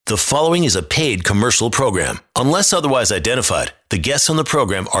The following is a paid commercial program. Unless otherwise identified, the guests on the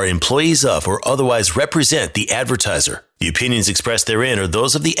program are employees of or otherwise represent the advertiser. The opinions expressed therein are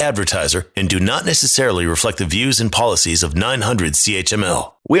those of the advertiser and do not necessarily reflect the views and policies of 900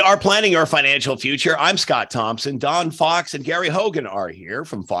 CHML. We are planning your financial future. I'm Scott Thompson. Don Fox and Gary Hogan are here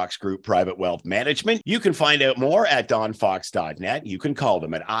from Fox Group Private Wealth Management. You can find out more at donfox.net. You can call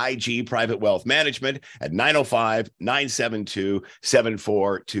them at IG Private Wealth Management at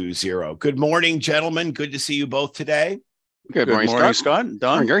 905-972-7420. Good morning, gentlemen. Good to see you both today. Good morning, Scott.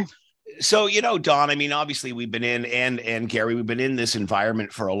 Don. Morning, Gary. So, Don, I mean, obviously we've been in, and Gary, we've been in this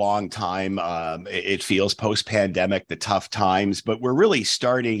environment for a long time. It feels post-pandemic, the tough times, but we're really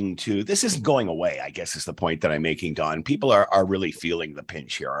starting to, this isn't going away, I guess is the point that I'm making, Don. People are really feeling the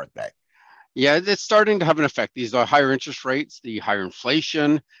pinch here, aren't they? Yeah, it's starting to have an effect. These are higher interest rates, the higher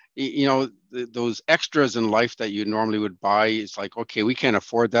inflation, those extras in life that you normally would buy. It's like, okay, we can't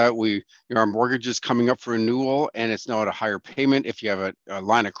afford that. Our mortgage is coming up for renewal and it's now at a higher payment if you have a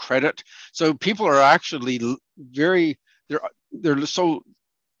line of credit. So people are actually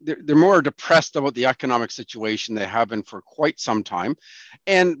they're more depressed about the economic situation they have been for quite some time.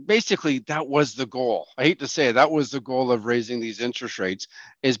 And basically that was the goal. I hate to say it, that was the goal of raising these interest rates,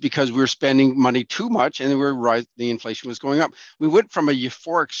 is because we were spending money too much and the inflation was going up. We went from a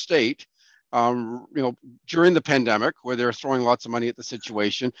euphoric state during the pandemic where they were throwing lots of money at the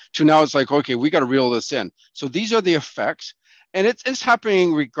situation to now it's like, okay, we got to reel this in. So these are the effects, and it's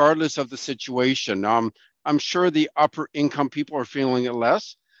happening regardless of the situation. I'm sure the upper income people are feeling it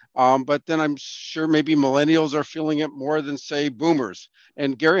less. But then I'm sure maybe millennials are feeling it more than, say, boomers.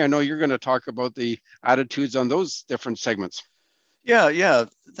 And Gary, I know you're going to talk about the attitudes on those different segments. Yeah.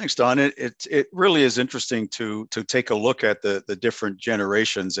 Thanks, Don. It really is interesting to take a look at the different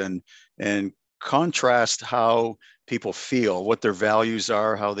generations and contrast how people feel, what their values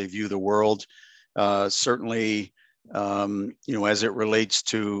are, how they view the world. Certainly, as it relates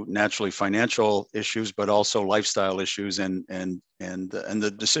to naturally financial issues, but also lifestyle issues and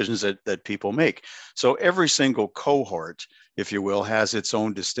the decisions that people make. So every single cohort, if you will, has its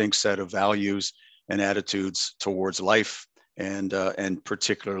own distinct set of values and attitudes towards life, and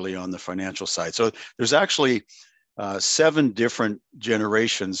particularly on the financial side. So there's actually 7 different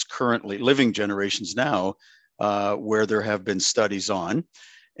generations currently, living generations now, where there have been studies on.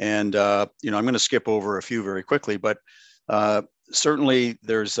 And, I'm going to skip over a few very quickly, but certainly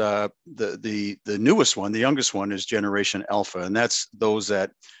there's the newest one, the youngest one is Generation Alpha, and that's those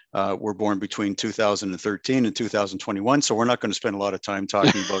that were born between 2013 and 2021. So we're not going to spend a lot of time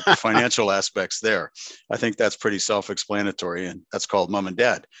talking about the financial aspects there. I think that's pretty self-explanatory, and that's called mom and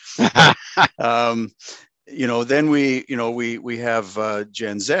dad. Then we have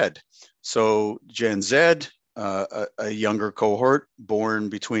Gen Z. So Gen Z, a younger cohort born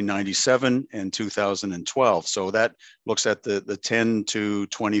between 97 and 2012. So that looks at the 10 to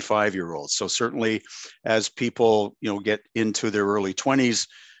 25-year-olds. So certainly as people, get into their early 20s,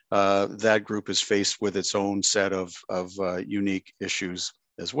 that group is faced with its own set of unique issues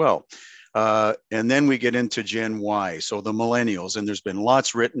as well. And then we get into Gen Y, so the millennials, and there's been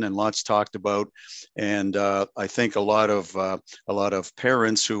lots written and lots talked about. And I think a lot of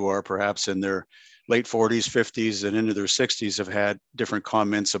parents who are perhaps in their late 40s, 50s, and into their 60s have had different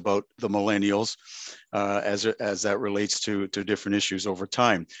comments about the millennials as that relates to different issues over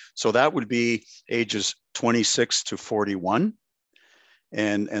time. So that would be ages 26 to 41.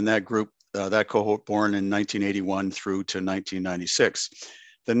 And that group, that cohort born in 1981 through to 1996.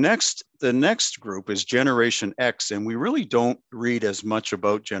 The next group is Generation X, and we really don't read as much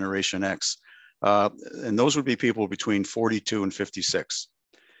about Generation X. And those would be people between 42 and 56.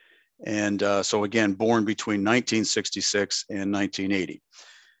 And so again, born between 1966 and 1980.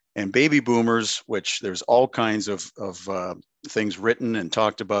 And baby boomers, which there's all kinds of things written and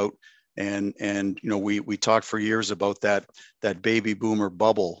talked about. And we talked for years about that baby boomer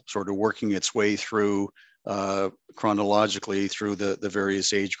bubble sort of working its way through chronologically through the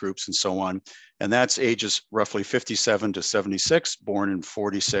various age groups and so on. And that's ages roughly 57 to 76, born in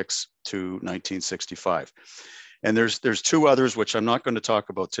 46 to 1965. And there's 2 others, which I'm not going to talk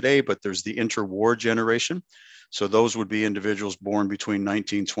about today, but there's the interwar generation. So those would be individuals born between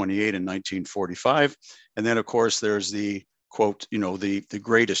 1928 and 1945. And then, of course, there's the quote, the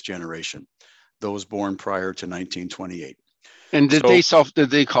greatest generation, those born prior to 1928. And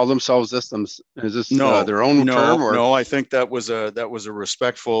did they call themselves this? Is this their own term? Or? No, I think that was a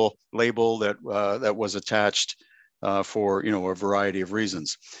respectful label that was attached for a variety of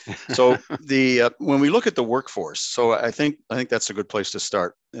reasons. So when we look at the workforce, so I think that's a good place to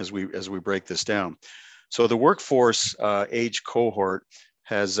start as we break this down. So the workforce age cohort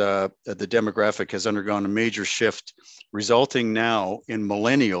has the demographic has undergone a major shift, resulting now in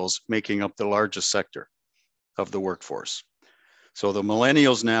millennials making up the largest sector of the workforce. So the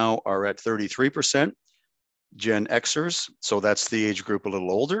millennials now are at 33%, Gen Xers, so that's the age group a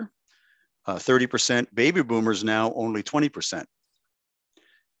little older, 30%, baby boomers now only 20%.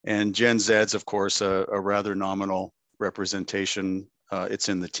 And Gen Z's, of course, a rather nominal representation. It's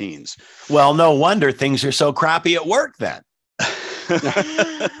in the teens. Well, no wonder things are so crappy at work then.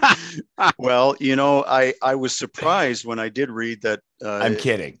 Well, I was surprised when I did read that. I'm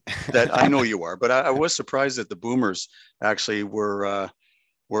kidding. That I know you are, but I was surprised that the boomers actually were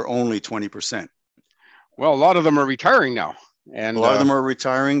only 20%. Well, a lot of them are retiring now. And a lot of them are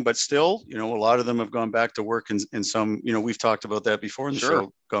retiring, but still, a lot of them have gone back to work in some, we've talked about that before in the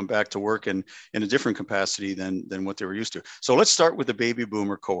show, gone back to work in a different capacity than what they were used to. So let's start with the baby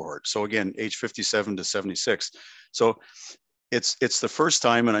boomer cohort. So again, age 57 to 76. So it's the first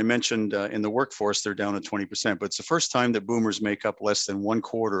time, and I mentioned in the workforce, they're down at 20%, but it's the first time that boomers make up less than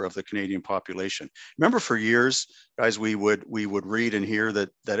 1/4 of the Canadian population. Remember, for years, guys, we would read and hear that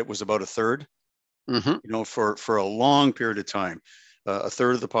it was about a third. Mm-hmm. For a long period of time, a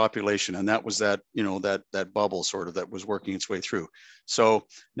third of the population, and that was that bubble sort of that was working its way through. So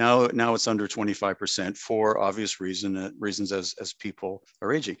now it's under 25% for obvious reasons as people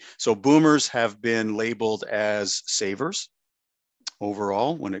are aging. So boomers have been labeled as savers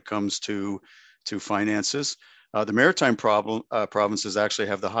overall when it comes to finances. The Maritime provinces actually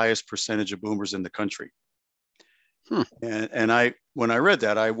have the highest percentage of boomers in the country. And when I read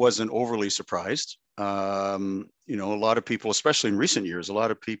that, I wasn't overly surprised. A lot of people, especially in recent years, a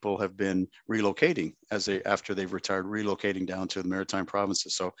lot of people have been relocating after they've retired, relocating down to the Maritime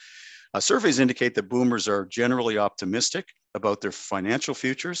provinces. So surveys indicate that boomers are generally optimistic about their financial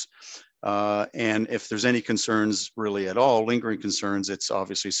futures. And if there's any concerns really at all, lingering concerns, it's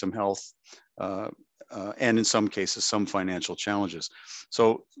obviously some health and in some cases, some financial challenges.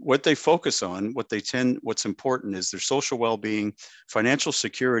 So what they focus on, what's important is their social well-being. Financial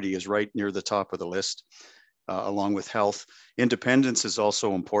security is right near the top of the list, along with health. Independence is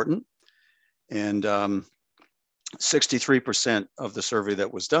also important. And 63% of the survey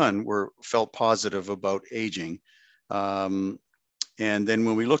that was done felt positive about aging. And then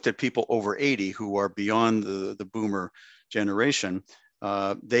when we looked at people over 80 who are beyond the boomer generation,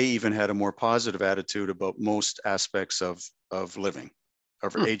 they even had a more positive attitude about most aspects of living,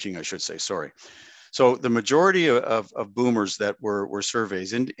 of aging, I should say, sorry. So the majority of boomers that were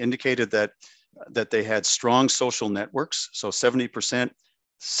surveys indicated that they had strong social networks. So 70%,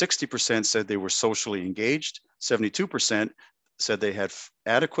 60% said they were socially engaged, 72% said they had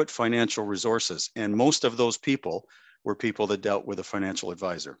adequate financial resources. And most of those people were people that dealt with a financial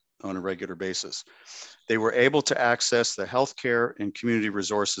advisor on a regular basis. They were able to access the healthcare and community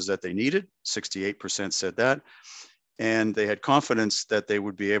resources that they needed. 68% said that. And they had confidence that they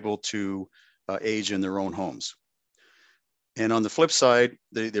would be able to age in their own homes. And on the flip side,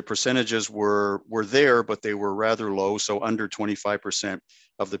 the percentages were there, but they were rather low. So under 25%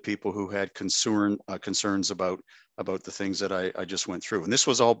 of the people who had concerns about the things that I just went through. And this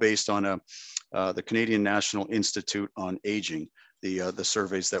was all based on the Canadian National Institute on Aging, the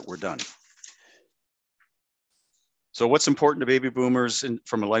surveys that were done. So what's important to baby boomers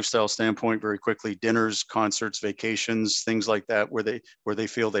from a lifestyle standpoint, very quickly: dinners, concerts, vacations, things like that, where they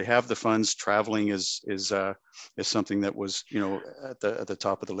feel they have the funds. Traveling is something that was, at the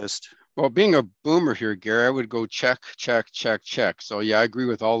top of the list. Well, being a boomer here, Gary, I would go check, check, check, check. So yeah, I agree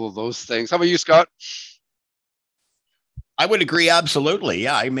with all of those things. How about you, Scott? I would agree, absolutely.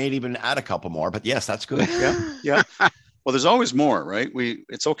 Yeah, I may even add a couple more, but yes, that's good. Yeah. Well, there's always more, right?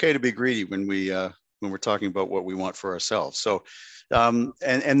 It's okay to be greedy when we're talking about what we want for ourselves. So,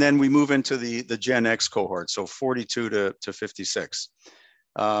 and then we move into the Gen X cohort, so 42 to 56.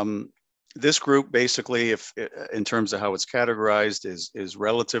 This group basically, if in terms of how it's categorized, is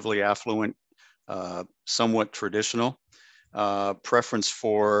relatively affluent, somewhat traditional, preference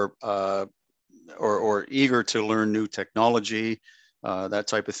for or eager to learn new technology, that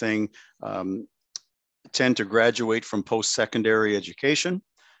type of thing. Tend to graduate from post-secondary education,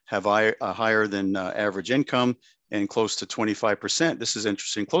 have a higher than average income, and close to 25%. This is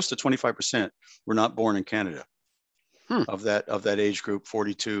interesting. Close to 25% were not born in Canada of that age group,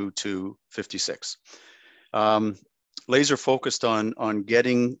 42 to 56. Laser focused on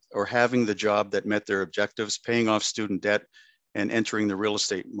getting or having the job that met their objectives, paying off student debt, and entering the real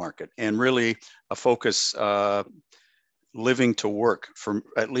estate market. And really a focus living to work for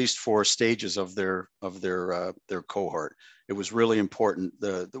at least 4 stages of their cohort. It was really important.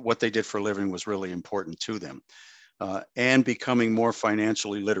 What they did for a living was really important to them. and becoming more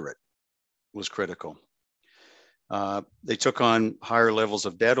financially literate was critical. They took on higher levels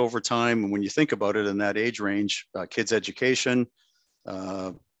of debt over time. And when you think about it in that age range, kids' education,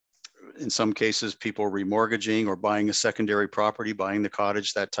 in some cases, people remortgaging or buying a secondary property, buying the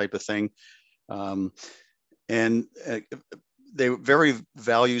cottage, that type of thing. And they were very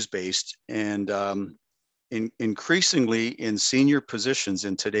values-based, and increasingly in senior positions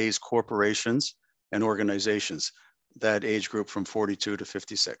in today's corporations and organizations, that age group from 42 to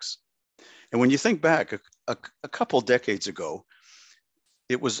 56. And when you think back a couple decades ago,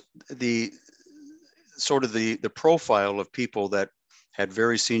 it was the profile of people that had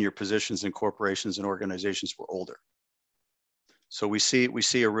very senior positions in corporations and organizations were older. So we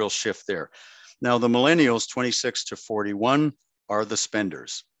see a real shift there. Now the millennials, 26 to 41, are the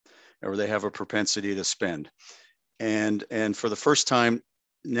spenders, or they have a propensity to spend. And for the first time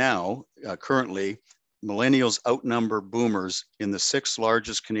now, currently, millennials outnumber boomers in the 6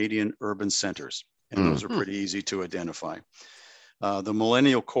 largest Canadian urban centers. And those are pretty easy to identify. The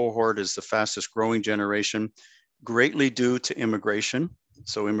millennial cohort is the fastest growing generation, greatly due to immigration.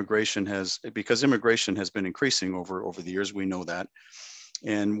 So because immigration has been increasing over the years, we know that.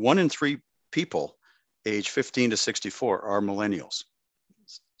 And 1 in 3 people age 15 to 64 are millennials.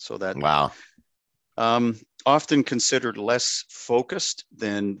 So that, wow. Often considered less focused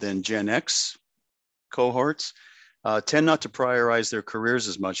than Gen X cohorts, tend not to prioritize their careers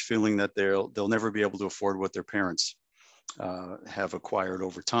as much, feeling that they'll never be able to afford what their parents have acquired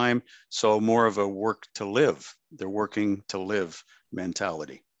over time. So more of a work to live. They're working to live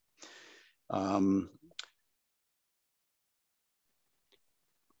mentality.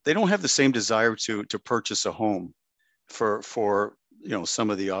 They don't have the same desire to purchase a home for some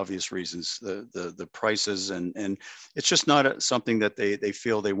of the obvious reasons, the prices, and it's just not something that they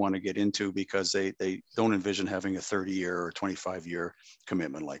feel they want to get into, because they don't envision having a 30-year or 25-year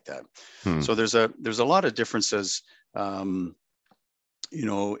commitment like that. So there's a lot of differences, in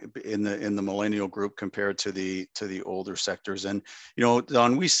the millennial group compared to the older sectors. And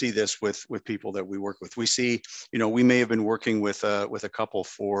Don, we see this with people that we work with. We see, we may have been working with a couple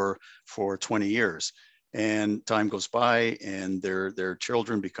for 20 years. And time goes by, and their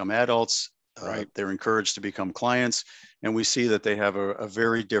children become adults. Right. They're encouraged to become clients, and we see that they have a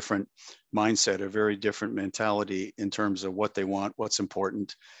very different mindset, a very different mentality in terms of what they want, what's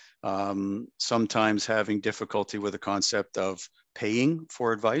important. Sometimes having difficulty with the concept of paying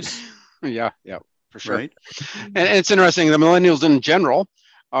for advice. Yeah, for sure. Right. And it's interesting. The millennials in general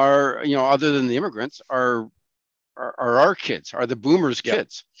are, other than the immigrants, are our kids, are the boomers'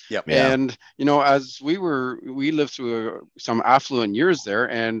 kids. Yep. And as we lived through some affluent years there,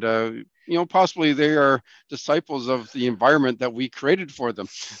 and possibly they are disciples of the environment that we created for them.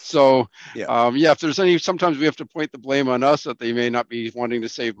 So if there's sometimes we have to point the blame on us that they may not be wanting to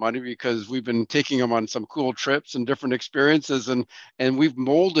save money, because we've been taking them on some cool trips and different experiences, and we've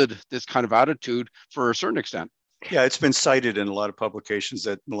molded this kind of attitude for a certain extent. Yeah, it's been cited in a lot of publications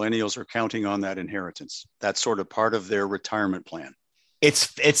that millennials are counting on that inheritance. That's sort of part of their retirement plan.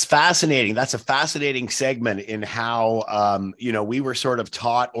 It's fascinating. That's a fascinating segment in how, we were sort of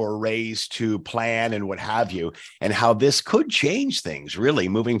taught or raised to plan and what have you, and how this could change things really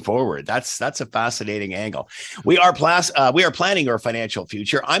moving forward. That's a fascinating angle. We are planning our financial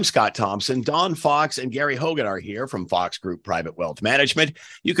future. I'm Scott Thompson. Don Fox and Gary Hogan are here from Fox Group Private Wealth Management.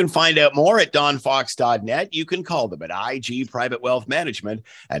 You can find out more at donfox.net. You can call them at IG Private Wealth Management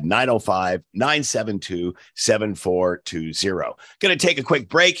at 905-972-7420. Going to take a quick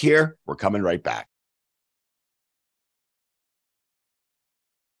break here. We're coming right back.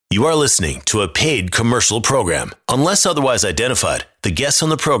 You are listening to a paid commercial program. Unless otherwise identified, the guests on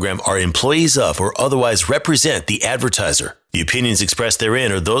the program are employees of or otherwise represent the advertiser. The opinions expressed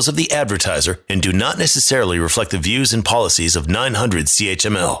therein are those of the advertiser and do not necessarily reflect the views and policies of 900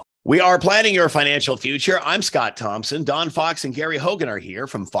 CHML. We are planning your financial future. I'm Scott Thompson. Don Fox and Gary Hogan are here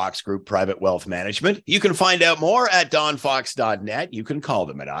from Fox Group Private Wealth Management. You can find out more at donfox.net. You can call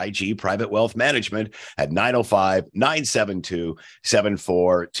them at IG Private Wealth Management at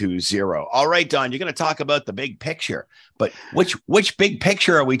 905-972-7420. All right, Don, you're going to talk about the big picture, but which big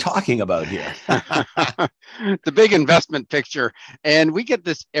picture are we talking about here? The big investment picture. And we get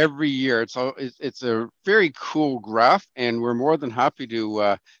this every year. So it's a very cool graph, and we're more than happy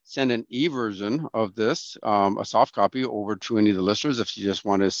to send an e-version of this, a soft copy, over to any of the listeners if you just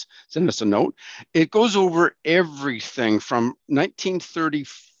want to send us a note. It goes over everything from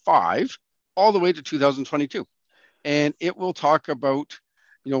 1935 all the way to 2022. And it will talk about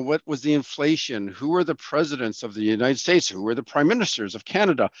what was the inflation? Who were the presidents of the United States? Who were the prime ministers of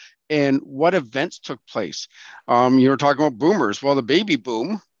Canada? And what events took place? You were talking about boomers. Well, the baby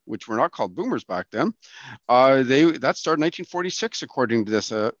boom, which were not called boomers back then, that started in 1946, according to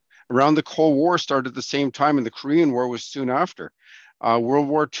this. Around the Cold War started at the same time, and the Korean War was soon after. World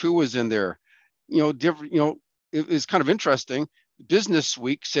War II was in there. Different. It was kind of interesting. Business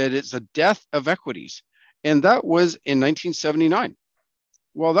Week said it's a death of equities, and that was in 1979.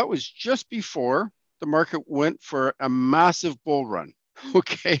 Well, that was just before the market went for a massive bull run.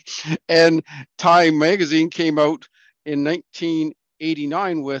 Okay. And Time magazine came out in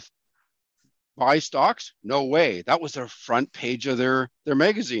 1989 with buy stocks? No way. That was their front page of their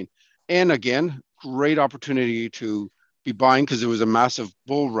magazine. And again, great opportunity to be buying because it was a massive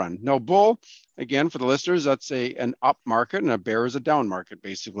bull run. Now, bull, again, for the listeners, that's an up market, and a bear is a down market,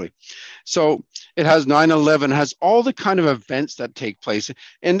 basically. So it has 9/11, has all the kind of events that take place.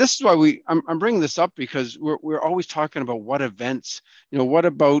 And this is why I'm bringing this up, because we're always talking about what events, what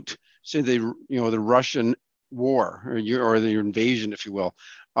about, say, the Russian war or the invasion, if you will.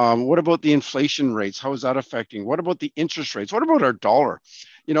 What about the inflation rates? How is that affecting? What about the interest rates? What about our dollar?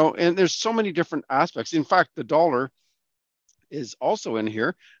 And there's so many different aspects. In fact, the dollar is also in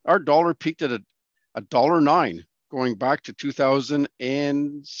here. Our dollar peaked at $1.09 going back to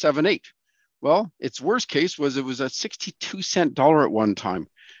 2007-8. Well, its worst case was it was a 62-cent dollar at one time.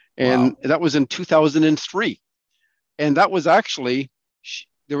 And That was in 2003. And that was actually,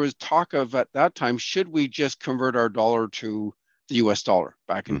 there was talk of at that time, should we just convert our dollar to the US dollar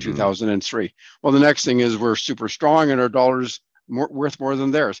back in 2003? Well, the next thing is we're super strong and our dollar's worth more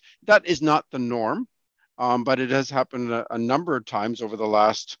than theirs. That is not the norm. But it has happened a number of times over the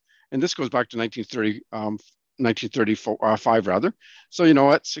last, and this goes back to 1935 rather.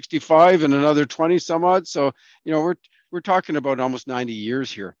 So, at 65 and another 20 some odd. So, we're talking about almost 90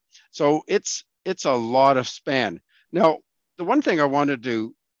 years here. So it's a lot of span. Now, the one thing I wanted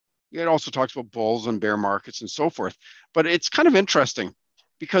to, it also talks about bulls and bear markets and so forth, but it's kind of interesting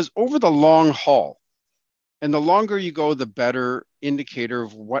because over the long haul, and the longer you go, the better indicator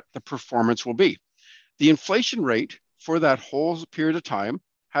of what the performance will be. The inflation rate for that whole period of time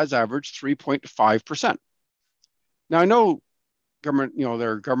has averaged 3.5%. Now, I know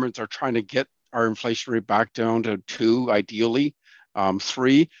their governments are trying to get our inflation rate back down to 2, ideally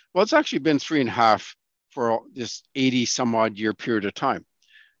 3. Well, it's actually been 3.5 for this 80 some odd year period of time.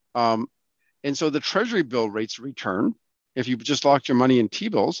 And so the Treasury bill rates of return, if you just locked your money in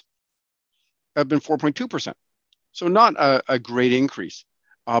T-bills, have been 4.2%. So not a great increase.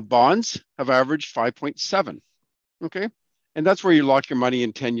 Bonds have averaged 5.7. Okay. And that's where you lock your money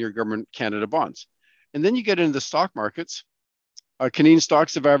in 10-year government Canada bonds. And then you get into the stock markets. Canadian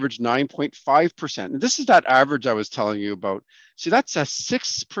stocks have averaged 9.5%. And this is that average I was telling you about. See, that's a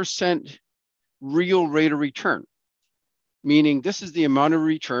 6% real rate of return, meaning this is the amount of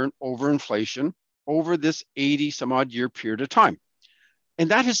return over inflation over this 80 some odd year period of time. And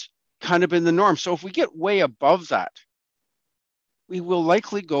that has kind of been the norm. So if we get way above that, we will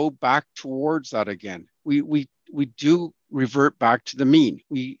likely go back towards that again. We do revert back to the mean.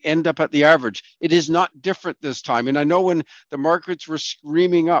 We end up at the average. It is not different this time. And I know when the markets were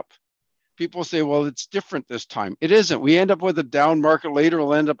screaming up, people say, well, it's different this time. It isn't. We end up with a down market later.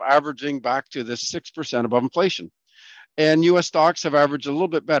 We'll end up averaging back to this 6% above inflation. And US stocks have averaged a little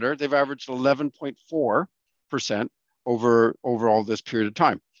bit better. They've averaged 11.4% over all this period of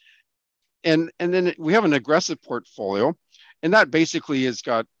time. And then we have an aggressive portfolio. And that basically has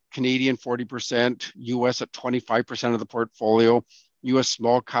got Canadian 40%, US at 25% of the portfolio, US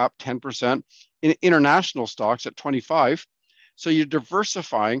small cap 10%, international stocks at 25%. So you're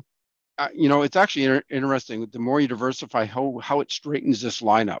diversifying. It's actually interesting. The more you diversify, how it straightens this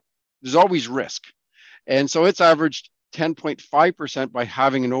lineup. There's always risk. And so it's averaged 10.5% by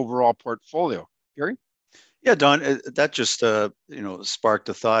having an overall portfolio. Gary? Yeah, Don, that just sparked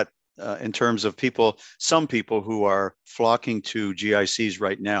a thought. In terms of some people who are flocking to GICs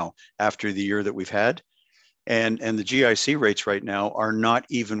right now after the year that we've had. And the GIC rates right now are not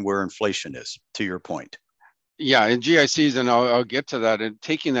even where inflation is, to your point. Yeah, and GICs, and I'll get to that, and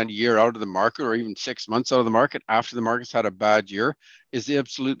taking that year out of the market or even 6 months out of the market after the market's had a bad year is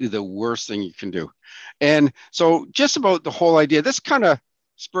absolutely the worst thing you can do. And so just about the whole idea, this kind of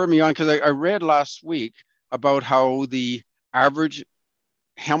spurred me on because I read last week about how the average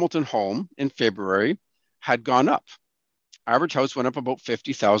Hamilton home in February had gone up. Average house went up about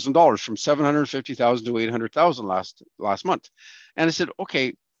 $50,000 from $750,000 to $800,000 last month. And I said,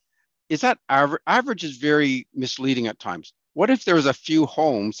 okay, is that average? Average is very misleading at times. What if there was a few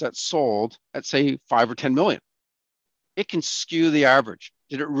homes that sold at say 5 or 10 million? It can skew the average.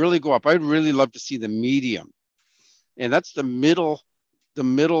 Did it really go up? I'd really love to see the median. And that's the middle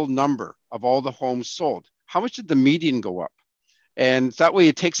number of all the homes sold. How much did the median go up? And that way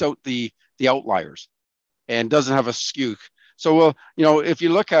it takes out the outliers and doesn't have a skew. So, well, if you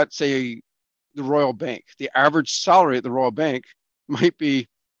look at, say, the Royal Bank, the average salary at the Royal Bank might be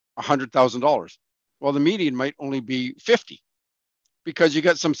 $100,000. Well, the median might only be 50, because you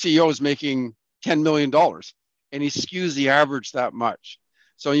got some CEOs making $10 million and he skews the average that much.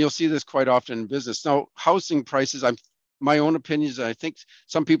 So you'll see this quite often in business. Now, housing prices, my own opinions, I think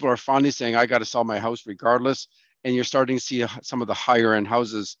some people are fondly saying, I got to sell my house regardless. And you're starting to see some of the higher end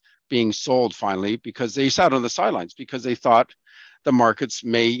houses being sold finally, because they sat on the sidelines because they thought the markets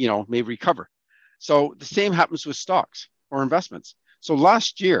may recover. So the same happens with stocks or investments. So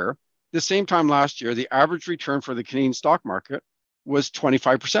the same time last year, the average return for the Canadian stock market was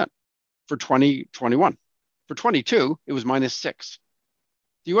 25% for 2021. For 22, it was -6.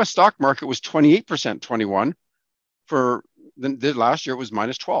 The US stock market was 28% 21. For the last year, it was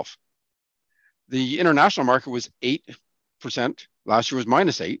 -12. The international market was 8%. Last year was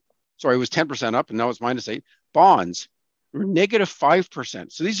 -8. Sorry, it was 10% up, and now it's -8. Bonds were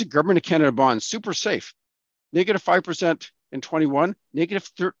 -5%. So these are Government of Canada bonds, super safe. -5% in 21,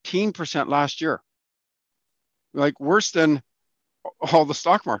 -13% last year. Like worse than all the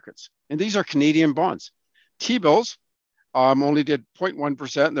stock markets. And these are Canadian bonds. T-bills only did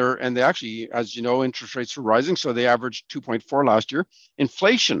 0.1% there, and they actually, as you know, interest rates are rising, so they averaged 2.4 last year.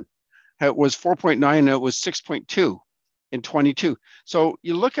 Inflation, it was 4.9, and it was 6.2 in 22. So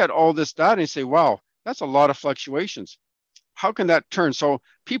you look at all this data and you say, wow, that's a lot of fluctuations. How can that turn? So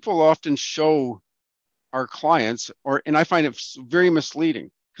people often show our clients, and I find it very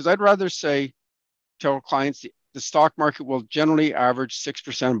misleading, because I'd rather tell clients the stock market will generally average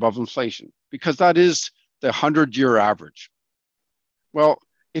 6% above inflation, because that is the 100-year average. Well,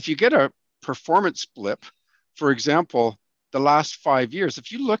 if you get a performance blip, for example, the last 5 years,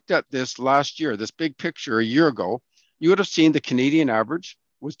 if you looked at this last year, this big picture a year ago, you would have seen the Canadian average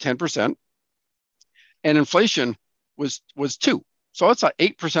was 10% and inflation was 2. So it's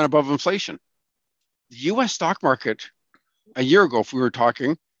 8% above inflation. The US stock market a year ago, if we were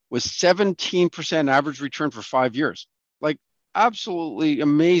talking, was 17% average return for 5 years. Like absolutely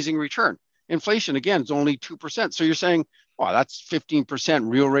amazing return. Inflation, again, is only 2%. So you're saying, wow, that's 15%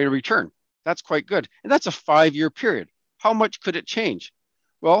 real rate of return. That's quite good. And that's a 5-year period. How much could it change?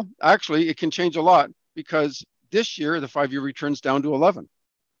 Well, actually, it can change a lot, because this year, the 5-year return's down to 11.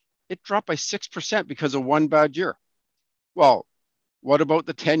 It dropped by 6% because of one bad year. Well, what about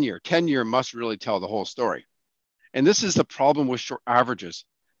the 10-year? 10-year must really tell the whole story. And this is the problem with short averages.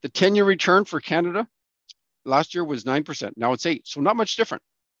 The 10-year return for Canada last year was 9%. Now it's 8. So not much different.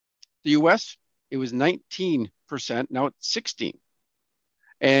 The US, it was 19%. Now it's 16.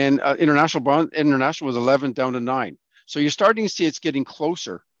 And international was 11 down to 9. So you're starting to see it's getting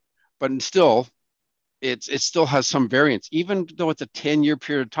closer, but still, it still has some variance, even though it's a 10-year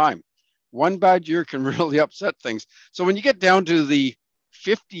period of time. One bad year can really upset things. So when you get down to the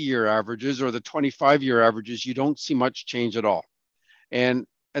 50-year averages or the 25-year averages, you don't see much change at all. And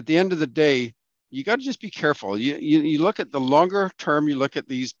at the end of the day, you got to just be careful. You look at the longer term, you look at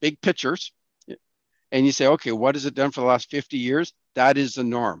these big pictures, and you say, okay, what has it done for the last 50 years? That is the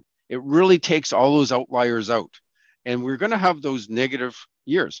norm. It really takes all those outliers out. And we're going to have those negative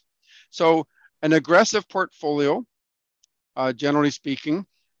years. So an aggressive portfolio, generally speaking,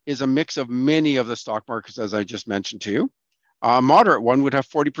 is a mix of many of the stock markets, as I just mentioned to you. A moderate one would have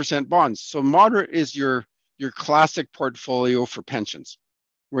 40% bonds. So moderate is your classic portfolio for pensions,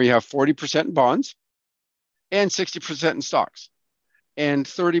 where you have 40% in bonds and 60% in stocks. And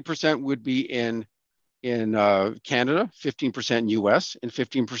 30% would be in Canada, 15% in US, and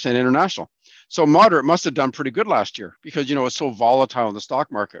 15% international. So moderate must have done pretty good last year, because, it's so volatile in the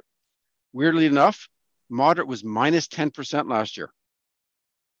stock market. Weirdly enough, moderate was -10% last year.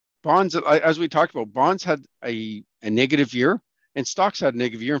 Bonds, as we talked about, bonds had a negative year, and stocks had a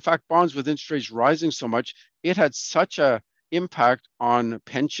negative year. In fact, bonds with interest rates rising so much, it had such a impact on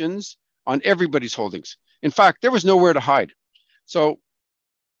pensions, on everybody's holdings. In fact, there was nowhere to hide. So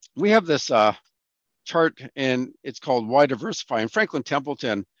we have this chart, and it's called Why Diversify. And Franklin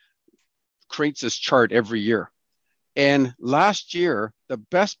Templeton creates this chart every year. And last year, the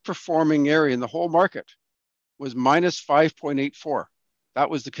best performing area in the whole market was -5.84. That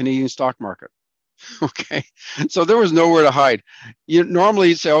was the Canadian stock market. Okay, so there was nowhere to hide. You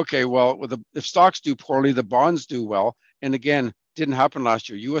normally say, okay, well, if stocks do poorly, the bonds do well. And again, didn't happen last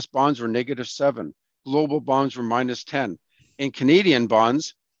year. US bonds were -7. Global bonds were -10. And Canadian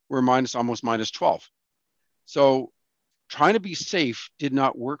bonds were almost -12. So trying to be safe did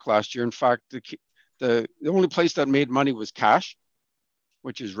not work last year. In fact, the only place that made money was cash,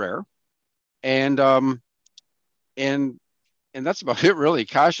 which is rare, and and that's about it really.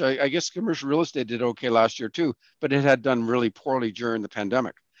 Cash, I guess commercial real estate did okay last year too, but it had done really poorly during the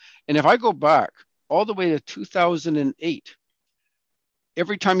pandemic. And if I go back all the way to 2008,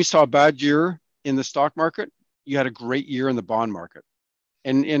 every time you saw a bad year in the stock market, you had a great year in the bond market.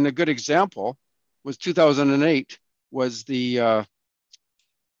 And a good example was 2008 was the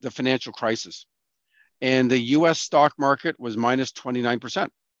financial crisis. And the US stock market was minus 29%. The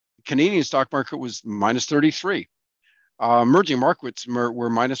Canadian stock market was minus 33. Emerging markets were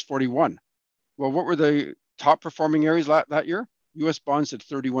minus 41. Well, what were the top performing areas that year? US bonds did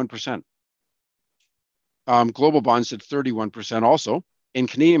 31%. Global bonds did 31% also, and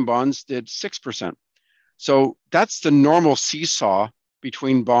Canadian bonds did 6%. So that's the normal seesaw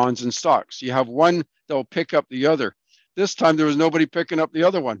between bonds and stocks. You have one that will pick up the other. This time there was nobody picking up the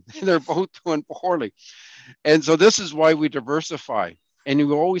other one. They're both doing poorly. And so this is why we diversify. And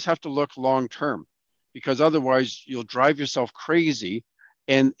you always have to look long term, because otherwise you'll drive yourself crazy.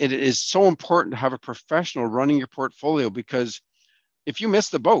 And it is so important to have a professional running your portfolio, because if you miss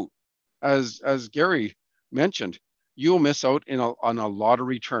the boat, as Gary mentioned, you'll miss out on a lot of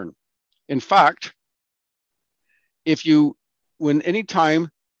return. In fact, anytime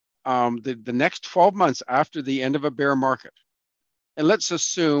the next 12 months after the end of a bear market, and let's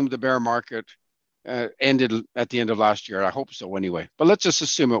assume the bear market ended at the end of last year. I hope so anyway, but let's just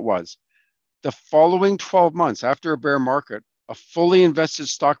assume it was. The following 12 months after a bear market, a fully invested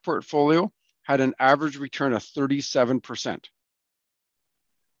stock portfolio had an average return of 37%.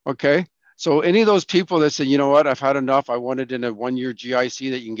 Okay, so any of those people that say, you know what, I've had enough, I want it in a 1-year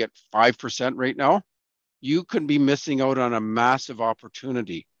GIC that you can get 5% right now, you could be missing out on a massive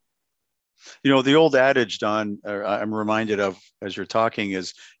opportunity. You know, the old adage, Don, I'm reminded of as you're talking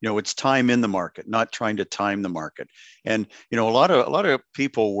is, you know, it's time in the market, not trying to time the market. And, you know, a lot of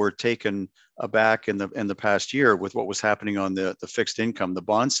people were taken aback in the past year with what was happening on the fixed income, the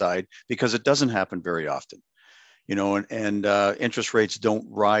bond side, because it doesn't happen very often. You know, and interest rates don't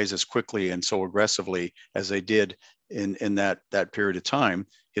rise as quickly and so aggressively as they did in that period of time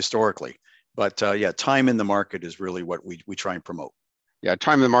historically. But yeah, time in the market is really what we try and promote. Yeah,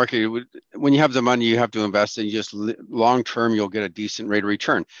 time in the market. When you have the money, you have to invest in just long term. You'll get a decent rate of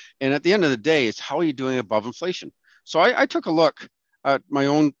return. And at the end of the day, it's how are you doing above inflation? So I took a look at my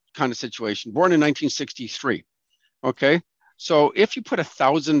own kind of situation. Born in 1963. Okay, so if you put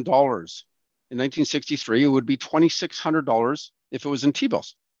 $1,000 in 1963, it would be $2,600 if it was in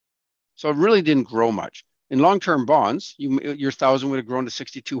T-bills. So it really didn't grow much. In long-term bonds, your 1,000 would have grown to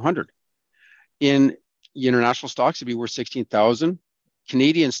 6,200. In international stocks, it'd be worth 16,000.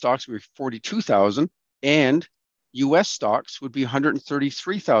 Canadian stocks would be 42,000, and US stocks would be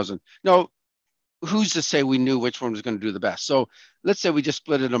 133,000. Now, who's to say we knew which one was going to do the best? So let's say we just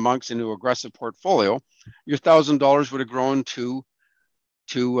split it amongst into an aggressive portfolio. Your $1,000 would have grown to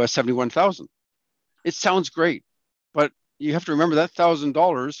 71,000. It sounds great, but you have to remember that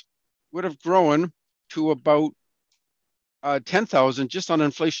 $1,000 would have grown to about 10,000 just on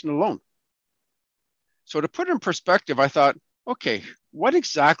inflation alone. So to put it in perspective, I thought, okay, what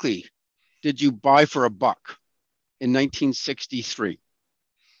exactly did you buy for $1 in 1963?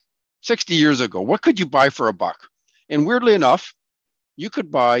 60 years ago, what could you buy for $1? And weirdly enough, you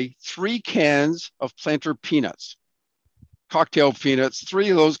could buy 3 cans of Planter peanuts, cocktail peanuts, 3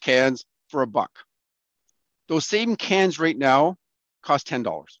 of those cans for $1. Those same cans right now cost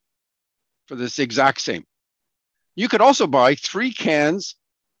 $10 for this exact same. You could also buy 3 cans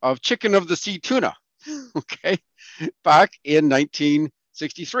of chicken of the sea tuna, okay, back in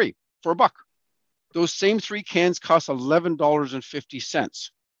 1963 for $1. Those same 3 cans cost $11.50.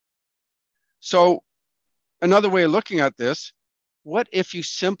 So another way of looking at this, what if you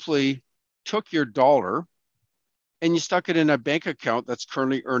simply took your dollar and you stuck it in a bank account that's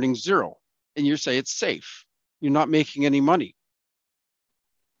currently earning 0, and you say it's safe, you're not making any money?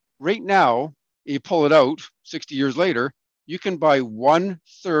 Right now, you pull it out 60 years later, you can buy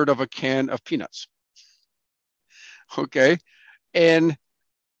 1/3 of a can of peanuts. Okay. And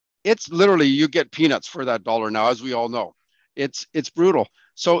it's literally, you get peanuts for that dollar now, as we all know. It's brutal.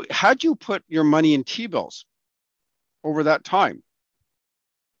 So had you put your money in T-bills over that time,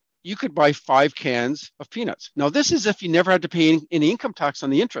 you could buy 5 cans of peanuts. Now, this is if you never had to pay any income tax on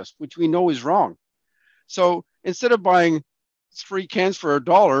the interest, which we know is wrong. So instead of buying 3 cans for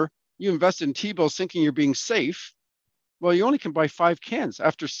 $1, you invest in T-bills thinking you're being safe. Well, you only can buy 5 cans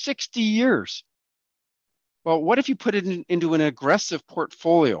after 60 years. Well, what if you put it into an aggressive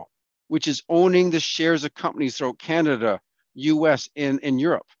portfolio which is owning the shares of companies throughout Canada, US, and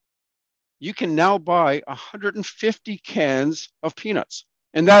Europe. You can now buy 150 cans of peanuts.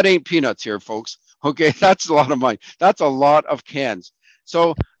 And that ain't peanuts here, folks. Okay, that's a lot of money. That's a lot of cans.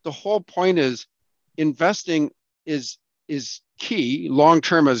 So the whole point is investing is key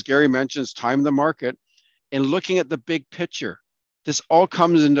long-term, as Gary mentions, time the market and looking at the big picture. This all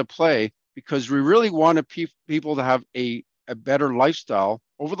comes into play because we really want people to have a better lifestyle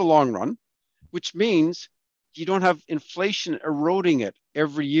over the long run, which means you don't have inflation eroding it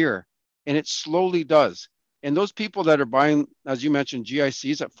every year. And it slowly does. And those people that are buying, as you mentioned,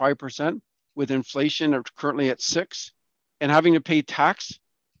 GICs at 5% with inflation are currently at 6% and having to pay tax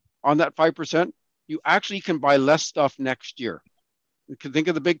on that 5%, you actually can buy less stuff next year. You can think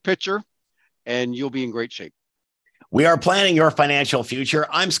of the big picture and you'll be in great shape. We are planning your financial future.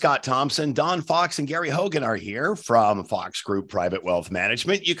 I'm Scott Thompson. Don Fox and Gary Hogan are here from Fox Group Private Wealth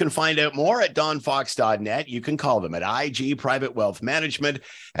Management. You can find out more at donfox.net. You can call them at IG Private Wealth Management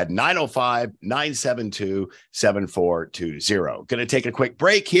at 905-972-7420. Going to take a quick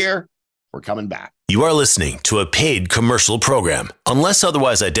break here. We're coming back. You are listening to a paid commercial program. Unless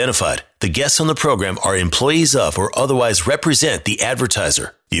otherwise identified, the guests on the program are employees of or otherwise represent the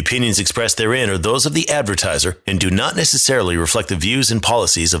advertiser. The opinions expressed therein are those of the advertiser and do not necessarily reflect the views and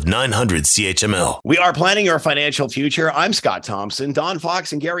policies of 900 CHML. We are planning your financial future. I'm Scott Thompson. Don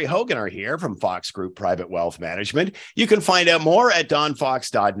Fox and Gary Hogan are here from Fox Group Private Wealth Management. You can find out more at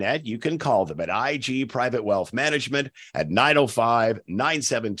donfox.net. You can call them at IG Private Wealth Management at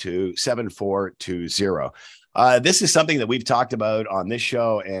 905-972-7420. This is something that we've talked about on this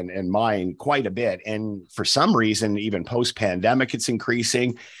show and mine quite a bit. And for some reason, even post-pandemic, it's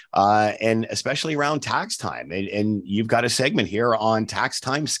increasing, and especially around tax time. And you've got a segment here on tax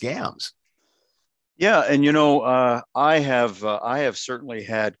time scams. Yeah, and I have certainly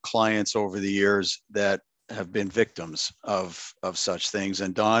had clients over the years that have been victims of such things.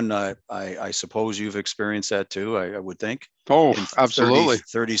 And Don, I suppose you've experienced that too, I would think. Oh, absolutely.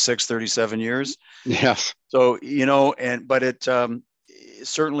 36, 37 years. Yes. So, but it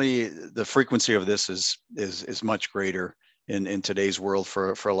certainly the frequency of this is much greater in today's world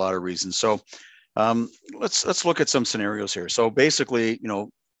for a lot of reasons. So let's look at some scenarios here. So basically,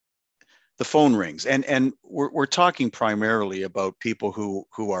 the phone rings and we're talking primarily about people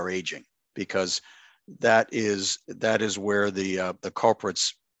who are aging, because that is where the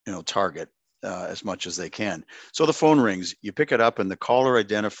culprits target as much as they can. So the phone rings, you pick it up, and the caller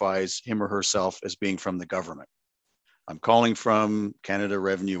identifies him or herself as being from the government. I'm calling from Canada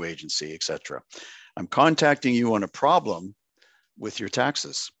Revenue Agency, etc. I'm contacting you on a problem with your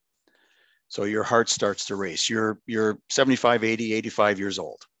taxes. So your heart starts to race. You're 75, 80, 85 years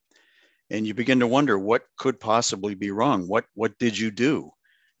old, and you begin to wonder what could possibly be wrong. What did you do?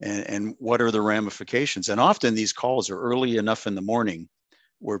 And what are the ramifications? And often these calls are early enough in the morning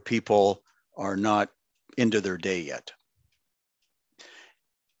where people are not into their day yet.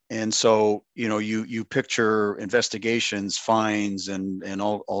 And so, you picture investigations, fines, and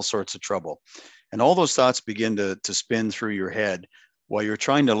all sorts of trouble. And all those thoughts begin to spin through your head while you're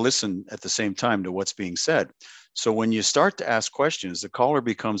trying to listen at the same time to what's being said. So when you start to ask questions, the caller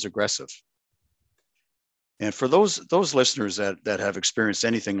becomes aggressive. And for those listeners that have experienced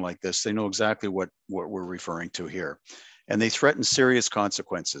anything like this, they know exactly what we're referring to here. And they threaten serious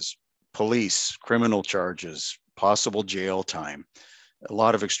consequences: police, criminal charges, possible jail time, a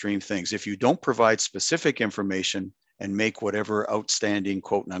lot of extreme things if you don't provide specific information and make whatever outstanding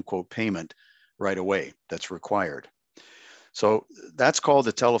quote unquote payment right away that's required. So that's called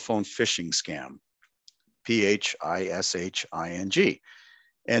the telephone phishing scam, PHISHING.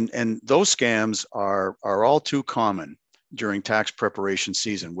 And those scams are all too common during tax preparation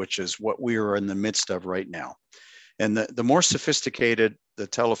season, which is what we are in the midst of right now. And the more sophisticated the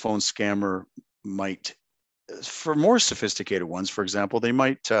telephone scammer might, for more sophisticated ones, for example, they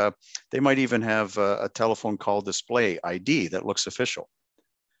might even have a telephone call display ID that looks official.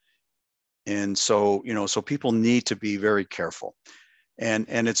 And so, so people need to be very careful, and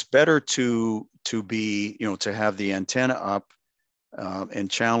it's better to be, to have the antenna up and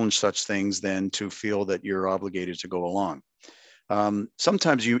challenge such things than to feel that you're obligated to go along.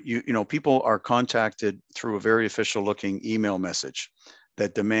 Sometimes people are contacted through a very official looking email message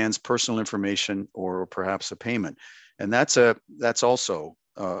that demands personal information or perhaps a payment. And that's also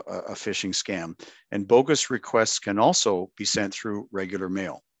a phishing scam. And bogus requests can also be sent through regular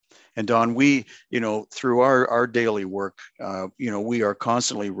mail. And Don, we, through our daily work, we are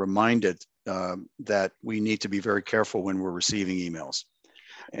constantly reminded that we need to be very careful when we're receiving emails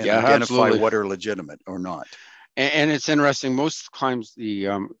and identify absolutely. what are legitimate or not. And it's interesting. Most times the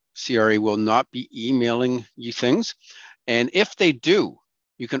CRA will not be emailing you things. And if they do,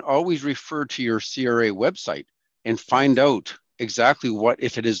 you can always refer to your CRA website and find out exactly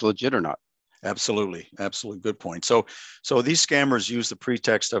if it is legit or not. Absolutely. Good point. So these scammers use the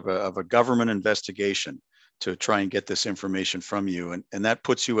pretext of a government investigation to try and get this information from you. And that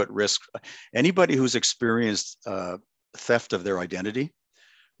puts you at risk. Anybody who's experienced theft of their identity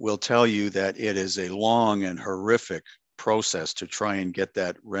will tell you that it is a long and horrific process to try and get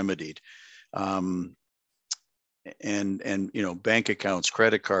that remedied. And bank accounts,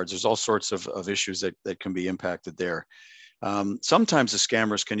 credit cards, there's all sorts of issues that can be impacted there. Sometimes the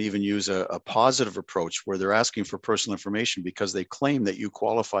scammers can even use a positive approach where they're asking for personal information because they claim that you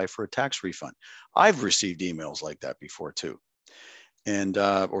qualify for a tax refund. I've received emails like that before too, and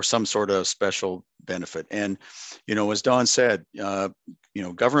or some sort of special benefit. And as Don said,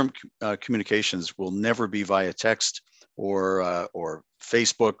 government communications will never be via text or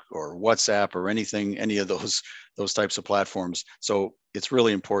Facebook or WhatsApp or any of those types of platforms. So it's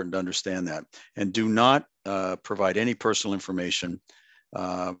really important to understand that, and do not provide any personal information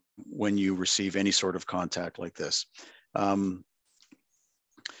when you receive any sort of contact like this.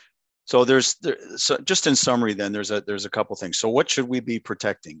 So just in summary, then there's a couple things. So what should we be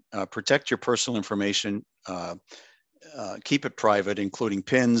protecting? Protect your personal information. Keep it private, including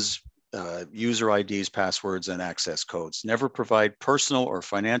PINs, user IDs, passwords, and access codes. Never provide personal or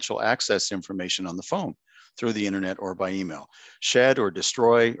financial access information on the phone, through the internet, or by email. Shed or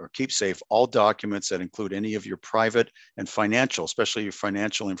destroy or keep safe all documents that include any of your private and financial, especially your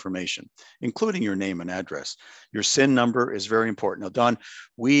financial information, including your name and address. Your SIN number is very important. Now, Don,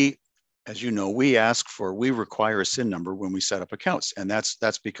 as you know, we require a SIN number when we set up accounts, and that's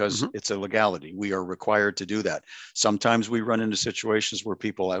because it's a legality. We are required to do that. Sometimes we run into situations where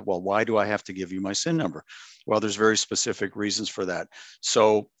people are, well, why do I have to give you my SIN number? Well, there's very specific reasons for that.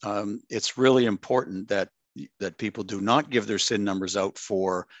 So it's really important that people do not give their SIN numbers out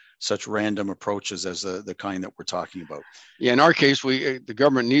for such random approaches as the kind that we're talking about. Yeah, in our case, the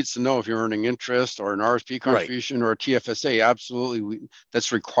government needs to know if you're earning interest or an RSP contribution or a TFSA. Absolutely,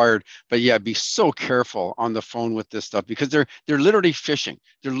 that's required. But yeah, be so careful on the phone with this stuff, because they're literally phishing.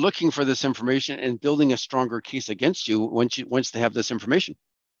 They're looking for this information and building a stronger case against you once they have this information.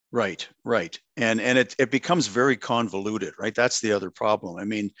 Right. And it becomes very convoluted, right? That's the other problem. I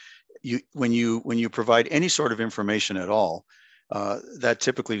mean, when you provide any sort of information at all, that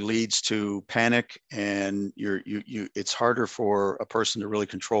typically leads to panic, and it's harder for a person to really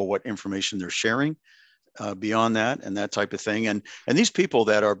control what information they're sharing beyond that, and that type of thing. And these people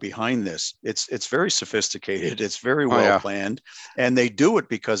that are behind this, it's very sophisticated, it's very well planned, and they do it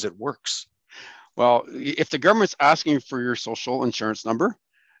because it works. Well, if the government's asking for your social insurance number,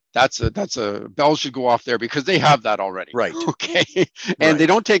 that's a bell should go off there, because they have that already. Right. Okay. And they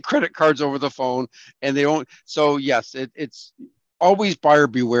don't take credit cards over the phone, and they don't. So yes, it's always buyer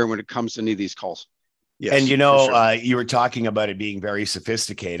beware when it comes to any of these calls. Yes, and you were talking about it being very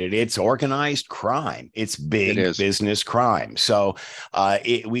sophisticated. It's organized crime. It's big business crime. So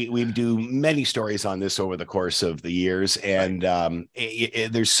we do many stories on this over the course of the years, and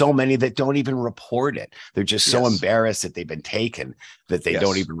there's so many that don't even report it. They're just so embarrassed that they've been taken that they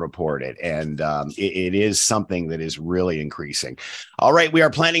don't even report it. And it is something that is really increasing. All right, we are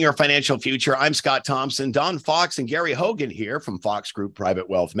planning our financial future. I'm Scott Thompson, Don Fox, and Gary Hogan here from Fox Group Private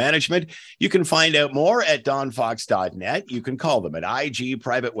Wealth Management. You can find out more at donfox.net. You can call them at IG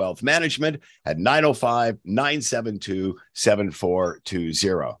Private Wealth Management at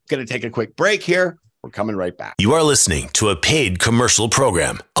 905-972-7420. Going to take a quick break here. We're coming right back. You are listening to a paid commercial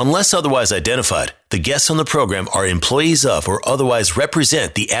program. Unless otherwise identified, the guests on the program are employees of or otherwise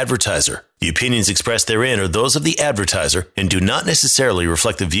represent the advertiser. The opinions expressed therein are those of the advertiser and do not necessarily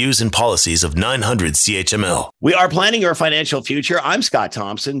reflect the views and policies of 900 CHML. We are planning your financial future. I'm Scott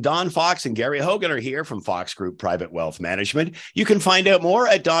Thompson. Don Fox and Gary Hogan are here from Fox Group Private Wealth Management. You can find out more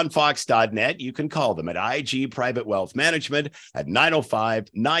at donfox.net. You can call them at IG Private Wealth Management at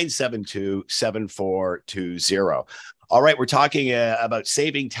 905-972-7420. All right, we're talking about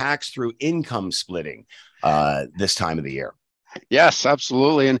saving tax through income splitting this time of the year. Yes,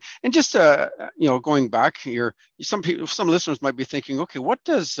 absolutely. And just going back here, some listeners might be thinking, okay, what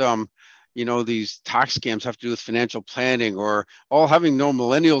does these tax scams have to do with financial planning, or all having no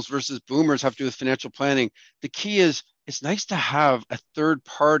millennials versus boomers have to do with financial planning? The key is, it's nice to have a third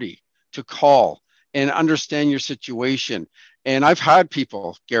party to call and understand your situation. And I've had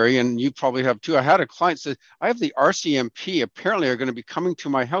people, Gary, and you probably have too. I had a client say, I have the RCMP apparently are going to be coming to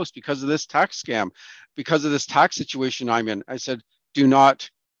my house because of this tax scam, because of this tax situation I'm in. I said, do not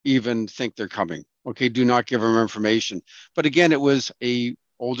even think they're coming. Okay, do not give them information. But again, it was a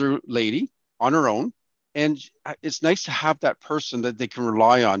older lady on her own, and it's nice to have that person that they can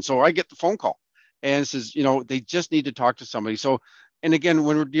rely on. So I get the phone call, and it says, they just need to talk to somebody. So, and again,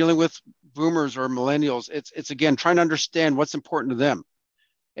 when we're dealing with boomers or millennials, it's again trying to understand what's important to them,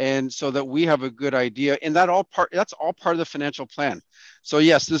 and so that we have a good idea. And that's all part of the financial plan. So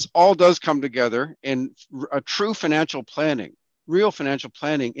yes, this all does come together, and a true financial planning, real financial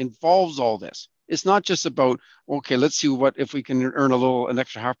planning, involves all this. It's not just about, okay, let's see what if we can earn an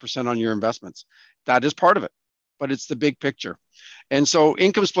extra 0.5% on your investments. That is part of it, but it's the big picture. And so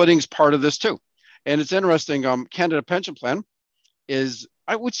income splitting is part of this too. And it's interesting. Canada Pension Plan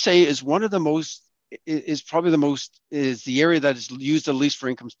I would say, is one of the most is probably the most is the area that is used the least for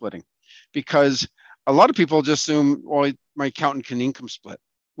income splitting, because a lot of people just assume, well, my accountant can income split,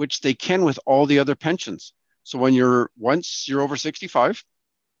 which they can with all the other pensions. So once you're over 65,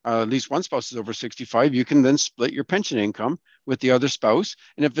 at least one spouse is over 65, you can then split your pension income with the other spouse.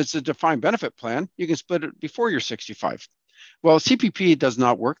 And if it's a defined benefit plan, you can split it before you're 65. Well, CPP does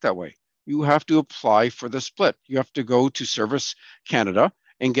not work that way. You have to apply for the split. You have to go to Service Canada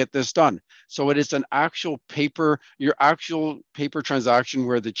and get this done. So it is your actual paper transaction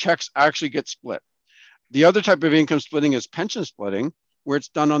where the checks actually get split. The other type of income splitting is pension splitting, where it's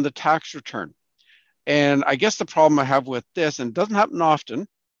done on the tax return. And I guess the problem I have with this, and it doesn't happen often,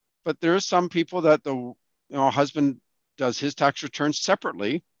 but there are some people that the husband does his tax returns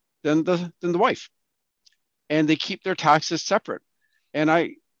separately than the wife, and they keep their taxes separate.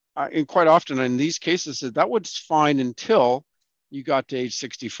 And and quite often in these cases, that was fine until you got to age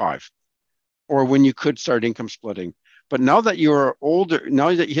 65, or when you could start income splitting. But now that you're older,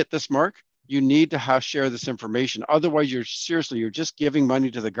 now that you hit this mark, you need to share this information. Otherwise, you're just giving money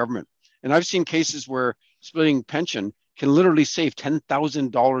to the government. And I've seen cases where splitting pension can literally save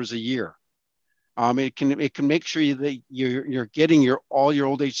 $10,000 a year. It can make sure that you're getting all your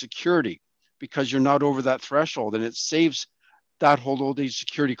old age security, because you're not over that threshold, and it saves that whole old age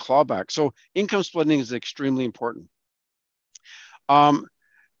security clawback. So income splitting is extremely important.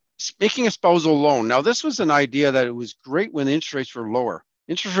 Making a spousal loan. Now, this was an idea that it was great when the interest rates were lower.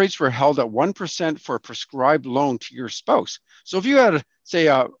 Interest rates were held at 1% for a prescribed loan to your spouse. So if you had, say,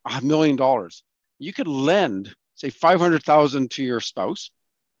 $1 million, you could lend, say, $500,000 to your spouse,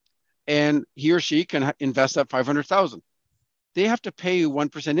 and he or she can invest that $500,000. They have to pay you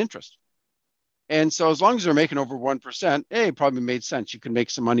 1% interest. And so as long as they're making over 1%, it probably made sense. You can make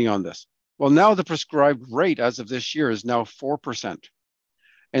some money on this. Well, now the prescribed rate as of this year is now 4%.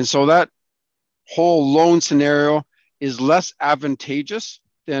 And so that whole loan scenario is less advantageous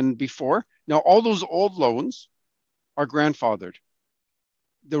than before. Now, all those old loans are grandfathered.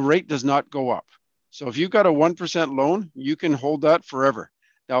 The rate does not go up. So if you've got a 1% loan, you can hold that forever.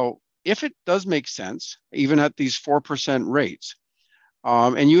 Now, if it does make sense, even at these 4% rates,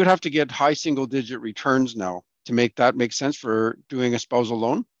 and you would have to get high single-digit returns now to make that make sense for doing a spousal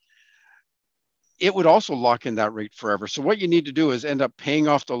loan, it would also lock in that rate forever. So what you need to do is end up paying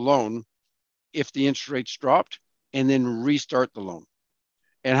off the loan if the interest rates dropped, and then restart the loan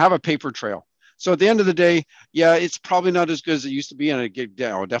and have a paper trail. So at the end of the day, yeah, it's probably not as good as it used to be, and it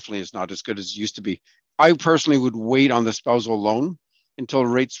definitely is not as good as it used to be. I personally would wait on the spousal loan until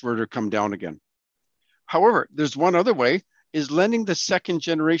rates were to come down again. However, there's one other way, is lending the second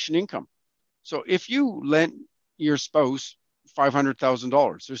generation income. So if you lend your spouse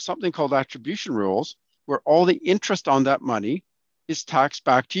 $500,000, there's something called attribution rules, where all the interest on that money is taxed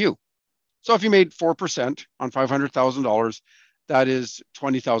back to you. So if you made 4% on $500,000, that is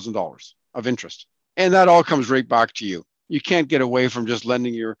 $20,000 of interest. And that all comes right back to you. You can't get away from just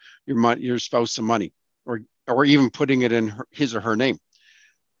lending your spouse some money, or even putting it in his or her name.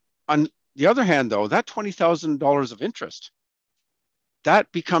 On the other hand, though, that $20,000 of interest,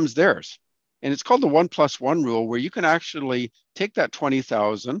 that becomes theirs. And it's called the 1+1 rule, where you can actually take that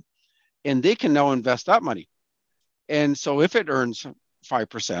 20,000 and they can now invest that money. And so if it earns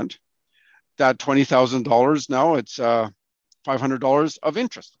 5%, that $20,000 now it's $500 of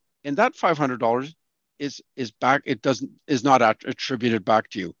interest. And that $500 is back. Is not attributed back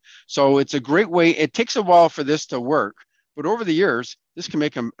to you. So it's a great way. It takes a while for this to work, but over the years, this can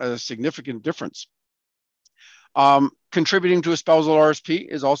make a significant difference. Contributing to a spousal RSP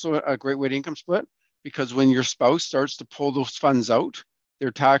is also a great way to income split, because when your spouse starts to pull those funds out,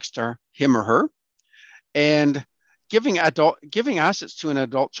 they're taxed to him or her. And giving assets to an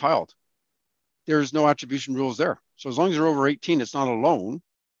adult child, there's no attribution rules there. So as long as you're over 18, it's not a loan,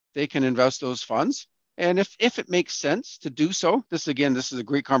 they can invest those funds. And if it makes sense to do so, this is a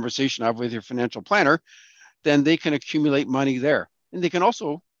great conversation I have with your financial planner, then they can accumulate money there. And they can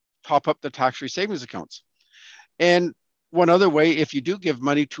also top up the tax-free savings accounts. And one other way, if you do give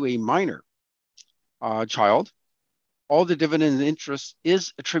money to a minor child, all the dividend and interest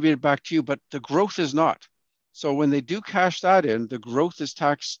is attributed back to you, but the growth is not. So when they do cash that in, the growth is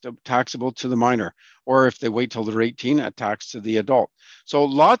taxable to the minor, or if they wait till they're 18, a tax to the adult. So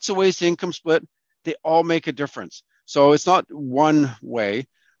lots of ways to income split. They all make a difference. So it's not one way,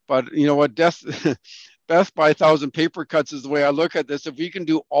 but you know what, death by 1,000 paper cuts is the way I look at this. If we can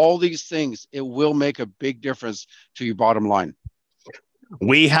do all these things, it will make a big difference to your bottom line.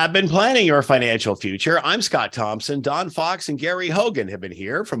 We have been planning your financial future. I'm Scott Thompson. Don Fox and Gary Hogan have been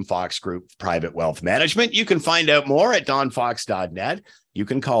here from Fox Group Private Wealth Management. You can find out more at donfox.net. You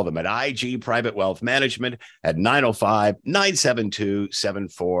can call them at IG Private Wealth Management at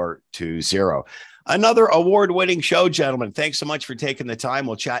 905-972-7420. Another award-winning show, gentlemen. Thanks so much for taking the time.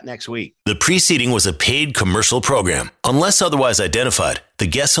 We'll chat next week. The preceding was a paid commercial program. Unless otherwise identified, the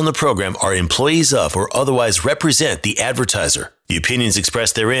guests on the program are employees of or otherwise represent the advertiser. The opinions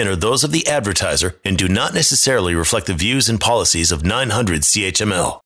expressed therein are those of the advertiser and do not necessarily reflect the views and policies of 900 CHML.